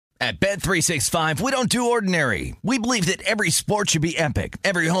At Bet365, we don't do ordinary. We believe that every sport should be epic.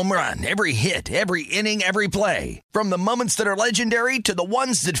 Every home run, every hit, every inning, every play. From the moments that are legendary to the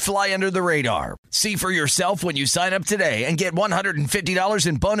ones that fly under the radar. See for yourself when you sign up today and get $150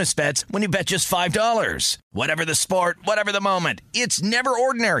 in bonus bets when you bet just $5. Whatever the sport, whatever the moment, it's never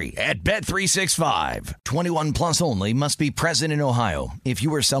ordinary at Bet365. 21 plus only. Must be present in Ohio. If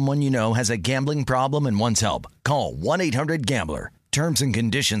you or someone you know has a gambling problem and wants help, call 1-800-GAMBLER. Terms and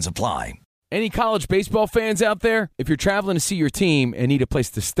conditions apply. Any college baseball fans out there? If you're traveling to see your team and need a place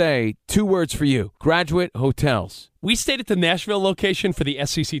to stay, 2 words for you: Graduate Hotels. We stayed at the Nashville location for the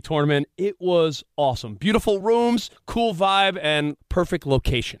SEC tournament. It was awesome. Beautiful rooms, cool vibe, and perfect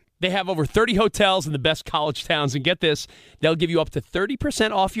location. They have over 30 hotels in the best college towns, and get this, they'll give you up to 30%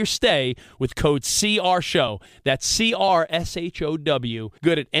 off your stay with code CRSHOW. That's CRSHOW.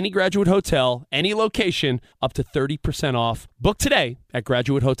 Good at any Graduate Hotel, any location, up to 30% off. Book today at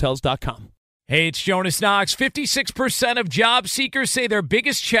graduatehotels.com. Hey, it's Jonas Knox. 56% of job seekers say their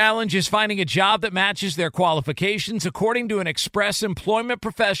biggest challenge is finding a job that matches their qualifications, according to an Express Employment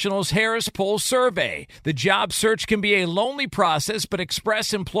Professionals Harris Poll survey. The job search can be a lonely process, but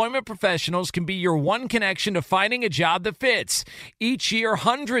Express Employment Professionals can be your one connection to finding a job that fits. Each year,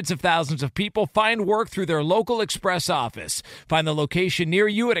 hundreds of thousands of people find work through their local Express office. Find the location near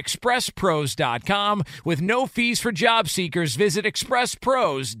you at expresspros.com. With no fees for job seekers, visit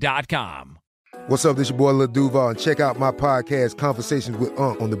expresspros.com. What's up, this your boy Lil Duval, and check out my podcast, Conversations with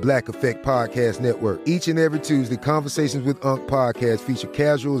Unc, on the Black Effect Podcast Network. Each and every Tuesday, Conversations with Unc podcast feature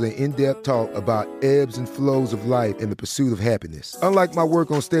casual and in-depth talk about ebbs and flows of life and the pursuit of happiness. Unlike my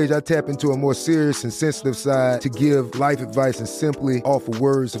work on stage, I tap into a more serious and sensitive side to give life advice and simply offer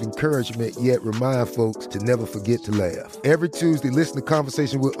words of encouragement, yet remind folks to never forget to laugh. Every Tuesday, listen to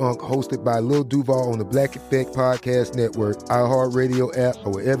Conversations with Unc, hosted by Lil Duval on the Black Effect Podcast Network, iHeartRadio app,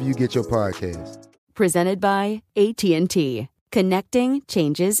 or wherever you get your podcasts. Presented by AT&T. Connecting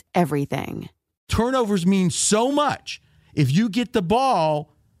changes everything. Turnovers mean so much. If you get the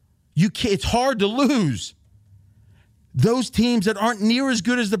ball, it's hard to lose. Those teams that aren't near as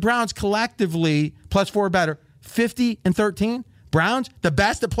good as the Browns collectively, +4 or better, 50-13. Browns, the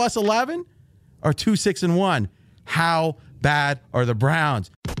best at +11, are 2-6-1. How bad are the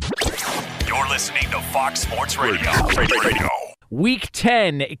Browns? You're listening to Fox Sports Radio. Week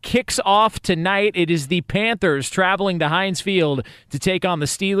 10 kicks off tonight. It is the Panthers traveling to Heinz Field to take on the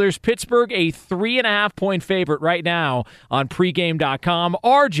Steelers. Pittsburgh, a 3.5-point favorite right now on pregame.com.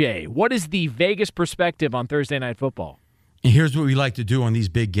 RJ, what is the Vegas perspective on Thursday Night Football? And here's what we like to do on these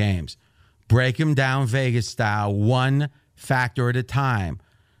big games. Break them down Vegas style, one factor at a time.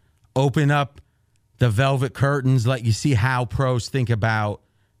 Open up the velvet curtains, let you see how pros think about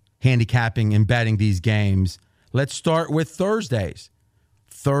handicapping and betting these games. Let's start with Thursdays.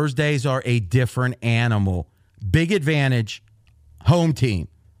 Thursdays are a different animal. Big advantage, home team,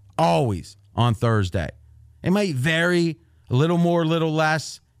 always on Thursday. It might vary a little more, a little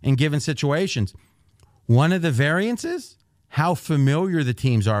less in given situations. One of the variances, how familiar the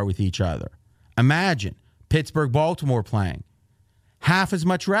teams are with each other. Imagine Pittsburgh-Baltimore playing. Half as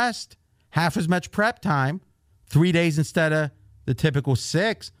much rest, half as much prep time, 3 days instead of the typical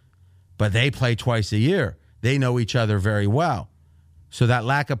 6, but they play twice a year. They know each other very well. So that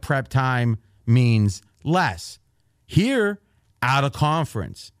lack of prep time means less. Here, out of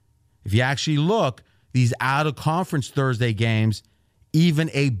conference. If you actually look, these out of conference Thursday games, even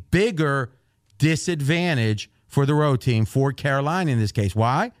a bigger disadvantage for the road team, for Carolina in this case.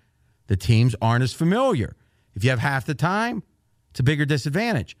 Why? The teams aren't as familiar. If you have half the time, it's a bigger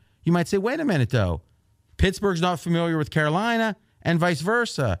disadvantage. You might say, wait a minute though. Pittsburgh's not familiar with Carolina and vice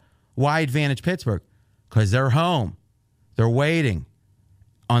versa. Why advantage Pittsburgh? Because they're home. They're waiting.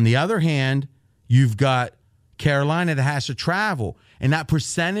 On the other hand, you've got Carolina that has to travel. And that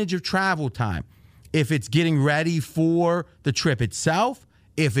percentage of travel time, if it's getting ready for the trip itself,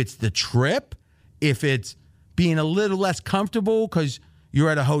 if it's the trip, if it's being a little less comfortable because you're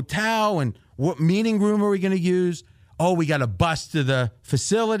at a hotel and what meeting room are we going to use? Oh, we got a bus to the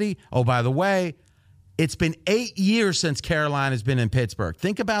facility. Oh, by the way, it's been 8 years since Carolina's been in Pittsburgh.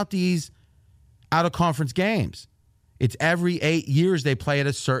 Think about these out-of-conference games. It's every 8 years they play at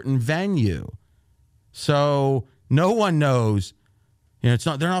a certain venue. So no one knows. They're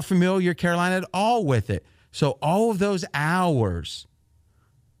not familiar, Carolina, at all with it. So all of those hours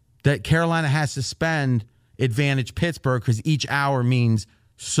that Carolina has to spend advantage Pittsburgh because each hour means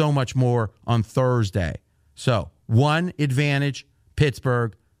so much more on Thursday. So one advantage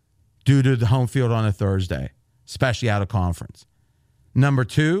Pittsburgh due to the home field on a Thursday, especially out of conference. Number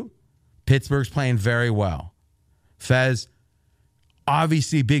two, Pittsburgh's playing very well. Fez,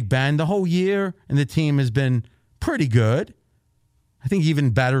 Obviously, Big Ben the whole year, and the team has been pretty good. I think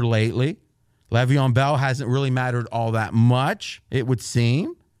even better lately. Le'Veon Bell hasn't really mattered all that much, it would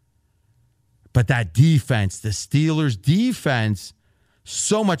seem. But that defense, the Steelers' defense,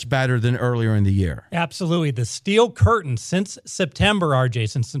 so much better than earlier in the year. Absolutely. The steel curtain since September, RJ,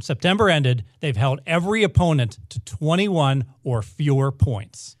 since September ended, they've held every opponent to 21 or fewer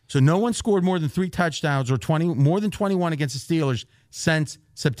points. So no one scored more than 3 touchdowns or more than 21 against the Steelers since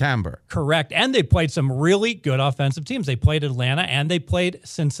September. Correct. And they played some really good offensive teams. They played Atlanta and they played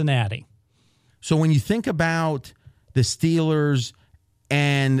Cincinnati. So when you think about the Steelers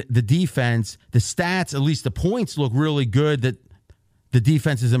and the defense, the stats, at least the points, look really good that the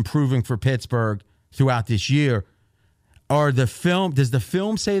defense is improving for Pittsburgh throughout this year. Does the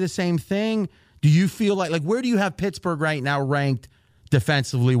film say the same thing? Do you feel like where do you have Pittsburgh right now ranked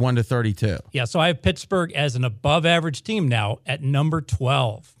defensively 1 to 32? Yeah, so I have Pittsburgh as an above average team now at number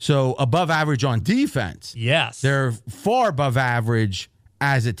 12. So above average on defense. Yes. They're far above average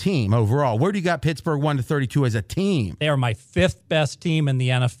as a team overall. Where do you got Pittsburgh 1 to 32 as a team? They are my 5th best team in the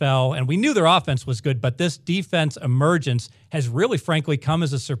NFL, and we knew their offense was good, but this defense emergence has really, frankly, come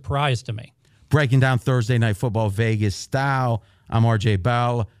as a surprise to me. Breaking down Thursday Night Football Vegas style, I'm RJ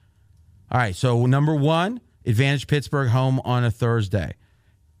Bell. All right, so number 1, advantage Pittsburgh home on a Thursday.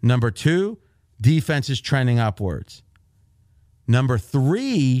 Number 2, defense is trending upwards. Number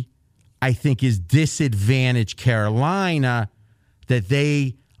 3, I think, is disadvantage Carolina, that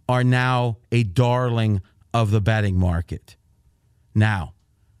they are now a darling of the betting market. Now,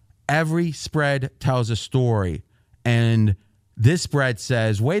 every spread tells a story, and this spread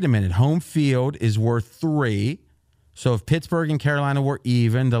says, wait a minute, home field is worth 3. So if Pittsburgh and Carolina were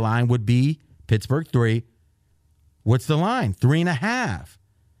even, the line would be Pittsburgh 3. What's the line? 3.5.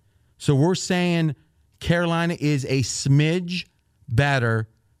 So we're saying Carolina is a smidge better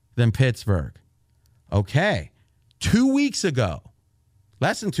than Pittsburgh. Okay. 2 weeks ago,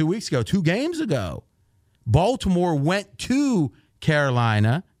 less than 2 weeks ago, 2 games ago, Baltimore went to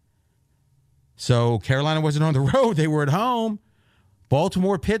Carolina. So Carolina wasn't on the road. They were at home.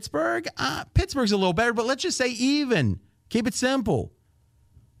 Baltimore, Pittsburgh. Pittsburgh's a little better, but let's just say even. Keep it simple.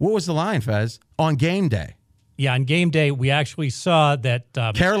 What was the line, Fez, on game day? Yeah, on game day, we actually saw that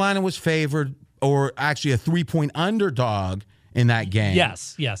Carolina was favored, or actually a 3-point underdog in that game.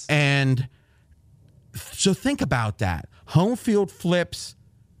 Yes. And so think about that. Home field flips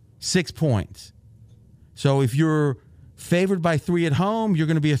 6 points. So if you're favored by 3 at home, you're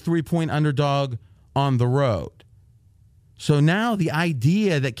going to be a 3-point underdog on the road. So now the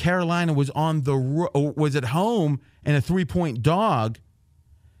idea that Carolina was was at home and a 3-point dog,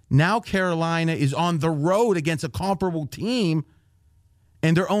 now Carolina is on the road against a comparable team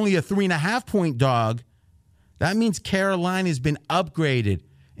and they're only a 3.5-point dog. That means Carolina has been upgraded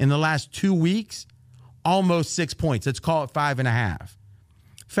in the last 2 weeks, almost 6 points. Let's call it 5.5.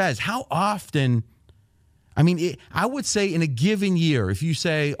 Fez, how often? I mean, I would say in a given year, if you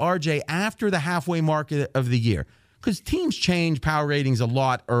say, RJ, after the halfway mark of the year, because teams change power ratings a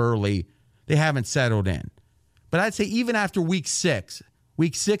lot early, they haven't settled in. But I'd say even after week 6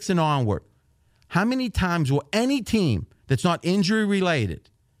 and onward, how many times will any team that's not injury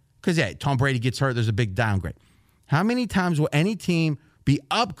related, because Tom Brady gets hurt, there's a big downgrade. How many times will any team be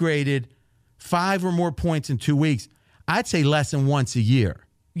upgraded 5 or more points in 2 weeks? I'd say less than once a year.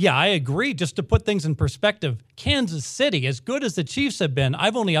 Yeah, I agree. Just to put things in perspective, Kansas City, as good as the Chiefs have been,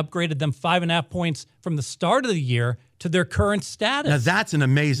 I've only upgraded them 5.5 points from the start of the year to their current status. Now, that's an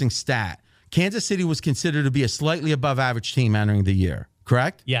amazing stat. Kansas City was considered to be a slightly above average team entering the year,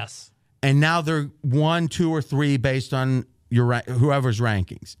 correct? Yes. And now they're 1, 2, or 3 based on whoever's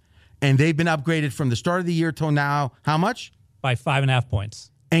rankings. And they've been upgraded from the start of the year till now, how much? By 5.5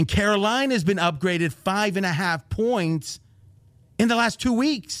 points. And Carolina's been upgraded 5.5 points in the last 2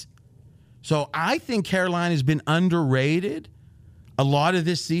 weeks. So I think Carolina's been underrated a lot of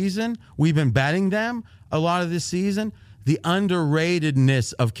this season. We've been betting them a lot of this season. The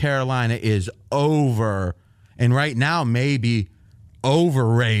underratedness of Carolina is over. And right now, maybe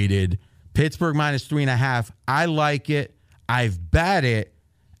overrated. Pittsburgh minus 3.5. I like it. I've bet it.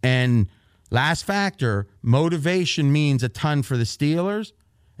 And last factor, motivation means a ton for the Steelers.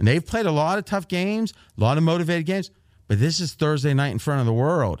 And they've played a lot of tough games, a lot of motivated games. But this is Thursday night in front of the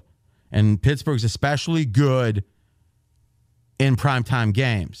world. And Pittsburgh's especially good in primetime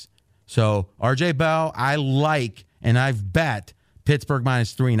games. So, RJ Bell, I like, and I've bet Pittsburgh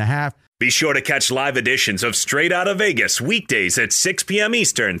minus 3.5. Be sure to catch live editions of Straight Outta Vegas weekdays at 6 p.m.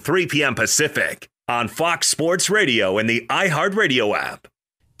 Eastern, 3 p.m. Pacific on Fox Sports Radio and the iHeartRadio app.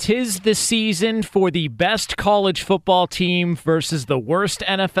 'tis the season for the best college football team versus the worst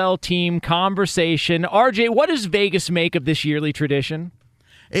NFL team conversation. RJ, what does Vegas make of this yearly tradition?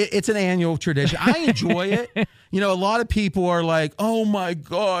 It's an annual tradition. I enjoy it. You know, a lot of people are like, oh my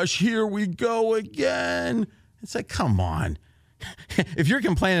gosh, here we go again. It's like, come on. If you're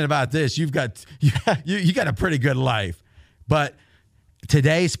complaining about this, you got a pretty good life. But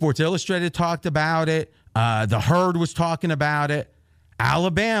today, Sports Illustrated talked about it. The Herd was talking about it.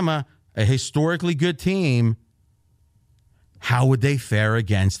 Alabama, a historically good team, how would they fare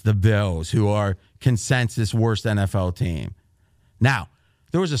against the Bills, who are consensus worst NFL team? Now,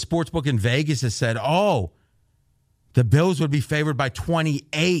 there was a sports book in Vegas that said, oh, the Bills would be favored by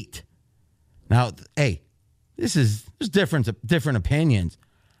 28. Now, hey, there's different opinions.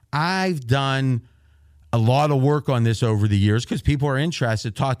 I've done a lot of work on this over the years because people are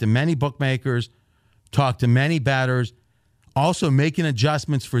interested, talked to many bookmakers, talked to many bettors, also making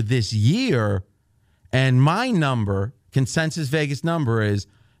adjustments for this year. And my number, consensus Vegas number, is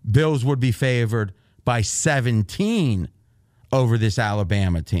Bills would be favored by 17 over this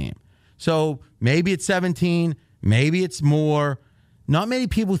Alabama team. So maybe it's 17, maybe it's more. Not many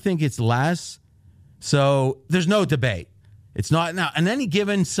people think it's less. So there's no debate. It's not now. On any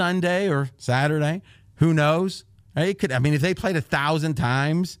given Sunday or Saturday, who knows? Right? If they played 1,000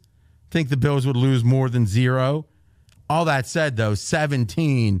 times, I think the Bills would lose more than 0. All that said, though,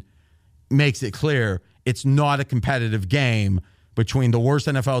 17 makes it clear it's not a competitive game between the worst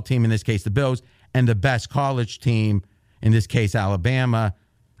NFL team, in this case the Bills, and the best college team, in this case Alabama.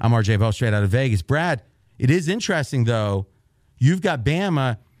 I'm RJ Bell, straight out of Vegas. Brad, it is interesting, though. You've got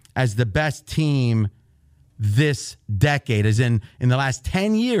Bama as the best team this decade, as in the last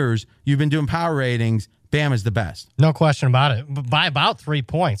 10 years, you've been doing power ratings. Bama's the best. No question about it. By about 3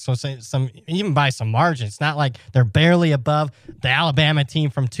 points. So even by some margin. It's not like they're barely above the Alabama team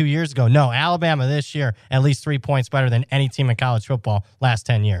from 2 years ago. No, Alabama this year, at least 3 points better than any team in college football last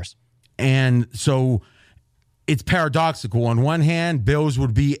 10 years. And so it's paradoxical. On one hand, Bills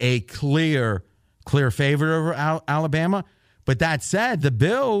would be a clear favorite over Alabama. But that said, the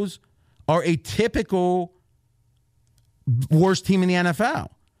Bills are a typical worst team in the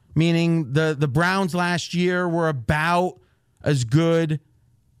NFL. Meaning the Browns last year were about as good.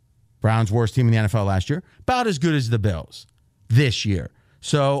 Browns worst team in the NFL last year. About as good as the Bills this year.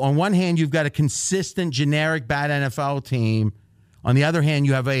 So on one hand, you've got a consistent, generic, bad NFL team. On the other hand,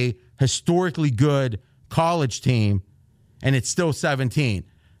 you have a historically good college team, and it's still 17.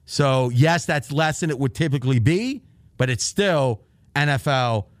 So yes, that's less than it would typically be, but it's still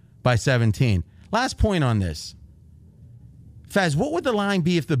NFL by 17. Last point on this. Fez, what would the line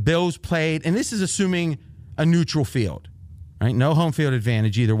be if the Bills played, and this is assuming a neutral field, right? No home field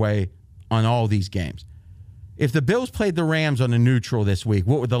advantage either way on all these games. If the Bills played the Rams on a neutral this week,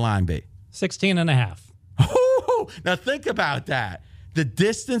 what would the line be? 16.5. Oh, now think about that. The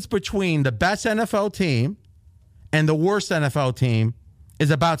distance between the best NFL team and the worst NFL team is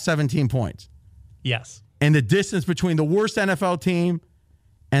about 17 points. Yes. And the distance between the worst NFL team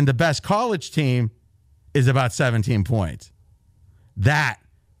and the best college team is about 17 points. That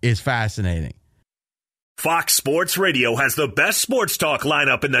is fascinating. Fox Sports Radio has the best sports talk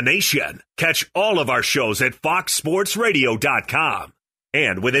lineup in the nation. Catch all of our shows at foxsportsradio.com.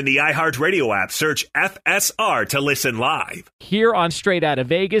 And within the iHeartRadio app, search FSR to listen live. Here on Straight Outta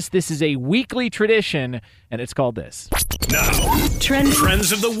Vegas, this is a weekly tradition, and it's called this. Now,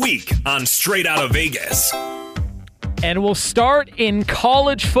 Trends of the Week on Straight Outta Vegas. And we'll start in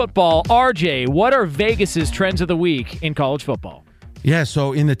college football. RJ, what are Vegas's Trends of the Week in college football? Yeah,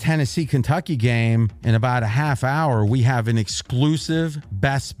 so in the Tennessee-Kentucky game, in about a half hour, we have an exclusive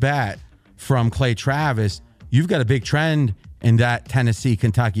best bet from Clay Travis. You've got a big trend in that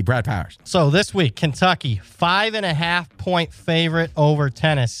Tennessee-Kentucky. Brad Powers. So this week, Kentucky, 5.5-point favorite over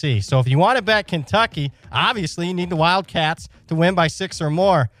Tennessee. So if you want to bet Kentucky, obviously you need the Wildcats to win by 6 or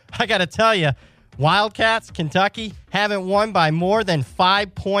more. I got to tell you, Wildcats, Kentucky, haven't won by more than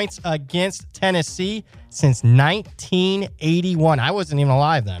 5 points against Tennessee since 1981. I wasn't even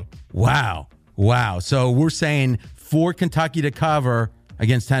alive then. Wow. So we're saying for Kentucky to cover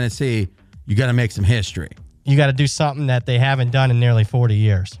against Tennessee, you got to make some history. You got to do something that they haven't done in nearly 40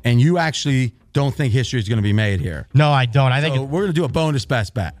 years. And you actually don't think history is going to be made here? No, I don't. I think we're going to do a bonus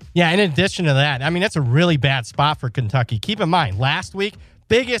best bet. Yeah, in addition to that, I mean, that's a really bad spot for Kentucky. Keep in mind, last week,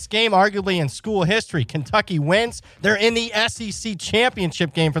 biggest game arguably in school history. Kentucky wins. They're in the SEC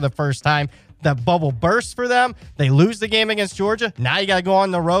championship game for the first time. The bubble bursts for them. They lose the game against Georgia. Now you got to go on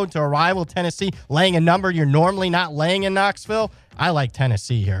the road to a rival, Tennessee, laying a number you're normally not laying in Knoxville. I like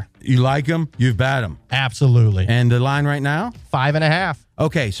Tennessee here. You like them? You've bet them. Absolutely. And the line right now? 5.5.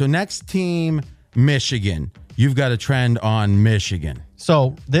 Okay, so next team, Michigan. You've got a trend on Michigan.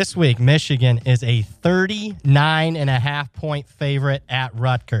 So this week, Michigan is a 39.5-point favorite at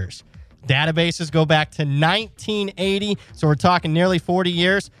Rutgers. Databases go back to 1980, so we're talking nearly 40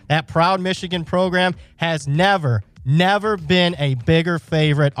 years. That proud Michigan program has never been a bigger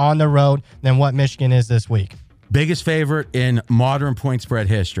favorite on the road than what Michigan is this week. Biggest favorite in modern point spread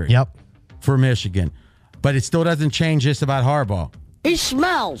history. Yep. For Michigan. But it still doesn't change this about Harbaugh. He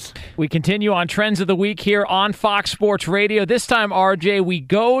smells. We continue on Trends of the Week here on Fox Sports Radio. This time, RJ, we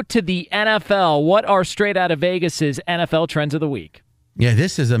go to the NFL. What are Straight Out of Vegas's NFL Trends of the Week? Yeah,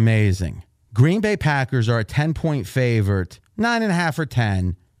 this is amazing. Green Bay Packers are a 10-point favorite, 9.5 or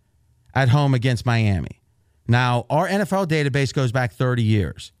 10, at home against Miami. Now, our NFL database goes back 30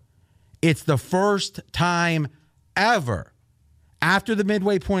 years. It's the first time ever after the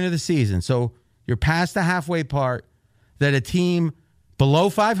midway point of the season, so you're past the halfway part, that a team below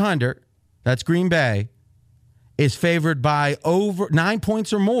 500, that's Green Bay, is favored by over 9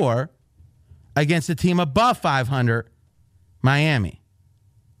 points or more against a team above 500, Miami.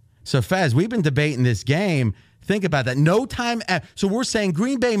 So, Fez, we've been debating this game. Think about that. No time. So we're saying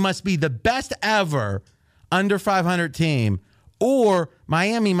Green Bay must be the best ever under 500 team, or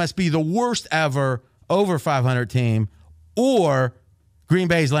Miami must be the worst ever over 500 team, or Green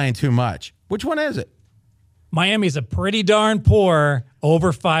Bay's laying too much. Which one is it? Miami's a pretty darn poor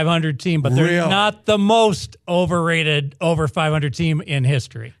over 500 team, but they're not the most overrated over 500 team in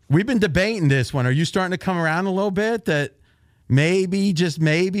history. We've been debating this one. Are you starting to come around a little bit that maybe, just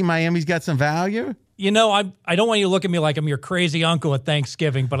maybe, Miami's got some value? You know, I don't want you to look at me like I'm your crazy uncle at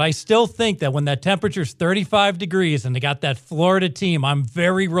Thanksgiving, but I still think that when that temperature's 35 degrees and they got that Florida team, I'm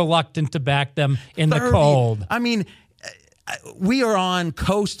very reluctant to back them in the cold. I mean, we are on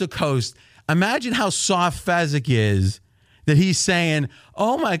coast to coast. Imagine how soft Fezzik is that he's saying,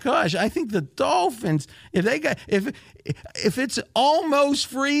 "Oh my gosh, I think the Dolphins, if it's almost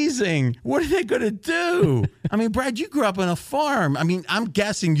freezing, what are they going to do?" I mean, Brad, you grew up on a farm. I mean, I'm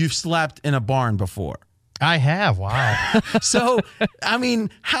guessing you've slept in a barn before. I have. Wow. So, I mean,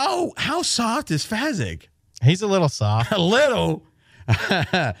 how soft is Fezzik? He's a little soft. A little.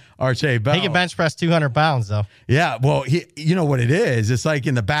 RJ Bell. He can bench press 200 pounds, though. Yeah, well, you know what it is? It's like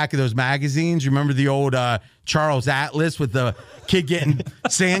in the back of those magazines. You remember the old Charles Atlas with the kid getting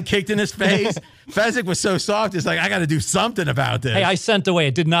sand kicked in his face? Fezzik was so soft, it's like, I got to do something about this. Hey, I sent away.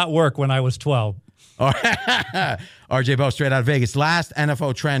 It did not work when I was 12. RJ Bell, Straight Out of Vegas. Last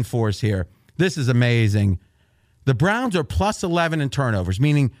NFL trend for us here. This is amazing. The Browns are plus 11 in turnovers,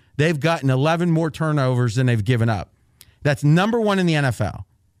 meaning they've gotten 11 more turnovers than they've given up. That's number one in the NFL.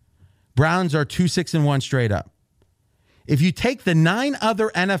 Browns are 2-6-1 straight up. If you take the 9 other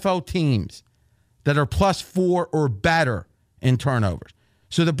NFL teams that are plus 4 or better in turnovers,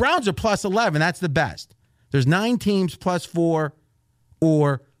 so the Browns are plus 11, that's the best. There's 9 teams plus 4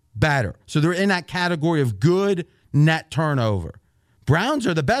 or better. So they're in that category of good net turnover. Browns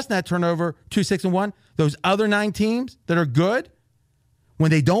are the best net turnover, 2-6-1. Those other 9 teams that are good, when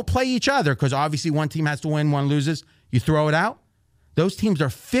they don't play each other, because obviously one team has to win, one loses, you throw it out, those teams are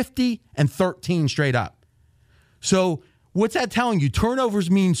 50-13 straight up. So what's that telling you?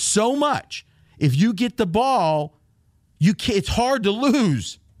 Turnovers mean so much. If you get the ball, it's hard to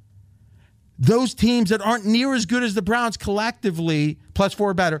lose. Those teams that aren't near as good as the Browns collectively, plus 4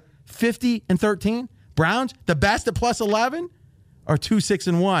 or better, 50-13. Browns, the best at plus 11, are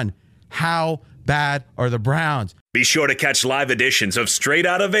 2-6-1. How bad are the Browns? Be sure to catch live editions of Straight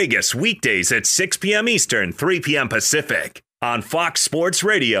Out of Vegas weekdays at 6 p.m. Eastern, 3 p.m. Pacific on Fox Sports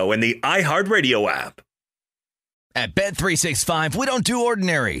Radio and the iHeartRadio app. At Bet365, we don't do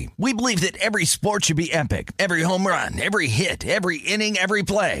ordinary. We believe that every sport should be epic. Every home run, every hit, every inning, every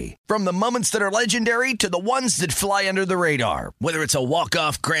play. From the moments that are legendary to the ones that fly under the radar. Whether it's a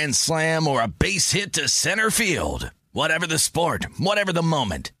walk-off grand slam or a base hit to center field. Whatever the sport, whatever the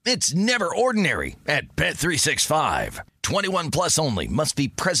moment, it's never ordinary at Bet365. 21 plus only. Must be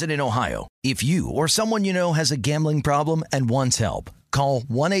present in Ohio. If you or someone you know has a gambling problem and wants help, call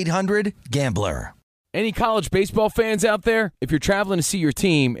 1-800-GAMBLER. Any college baseball fans out there? If you're traveling to see your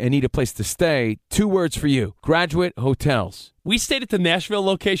team and need a place to stay, 2 words for you: Graduate Hotels. We stayed at the Nashville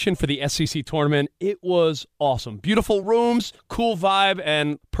location for the SEC tournament. It was awesome. Beautiful rooms, cool vibe,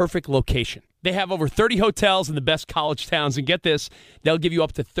 and perfect location. They have over 30 hotels in the best college towns, and get this, they'll give you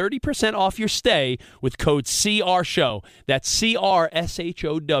up to 30% off your stay with code CRSHOW. That's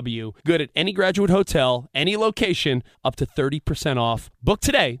CRSHOW. Good at any Graduate Hotel, any location, up to 30% off. Book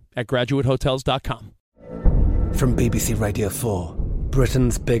today at graduatehotels.com. From BBC Radio 4,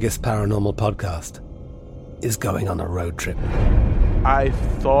 Britain's biggest paranormal podcast is going on a road trip. I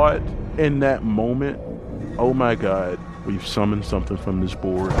thought in that moment, oh my God, we've summoned something from this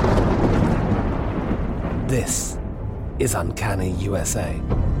board. This is Uncanny USA.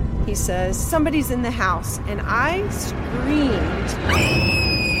 He says, somebody's in the house, and I screamed.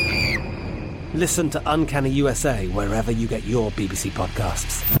 Listen to Uncanny USA wherever you get your BBC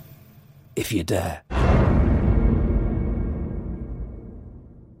podcasts, if you dare.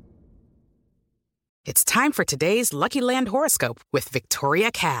 It's time for today's Lucky Land horoscope with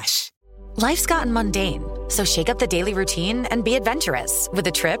Victoria Cash. Life's gotten mundane, so shake up the daily routine and be adventurous with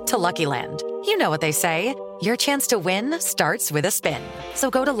a trip to Lucky Land. You know what they say, your chance to win starts with a spin. So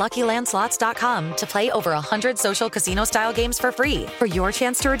go to LuckyLandSlots.com to play over 100 social casino-style games for free for your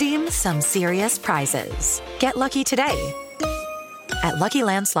chance to redeem some serious prizes. Get lucky today at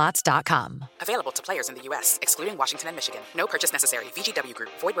LuckyLandSlots.com. Available to players in the U.S., excluding Washington and Michigan. No purchase necessary. VGW Group.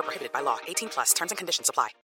 Void where prohibited by law. 18+. Terms and conditions apply.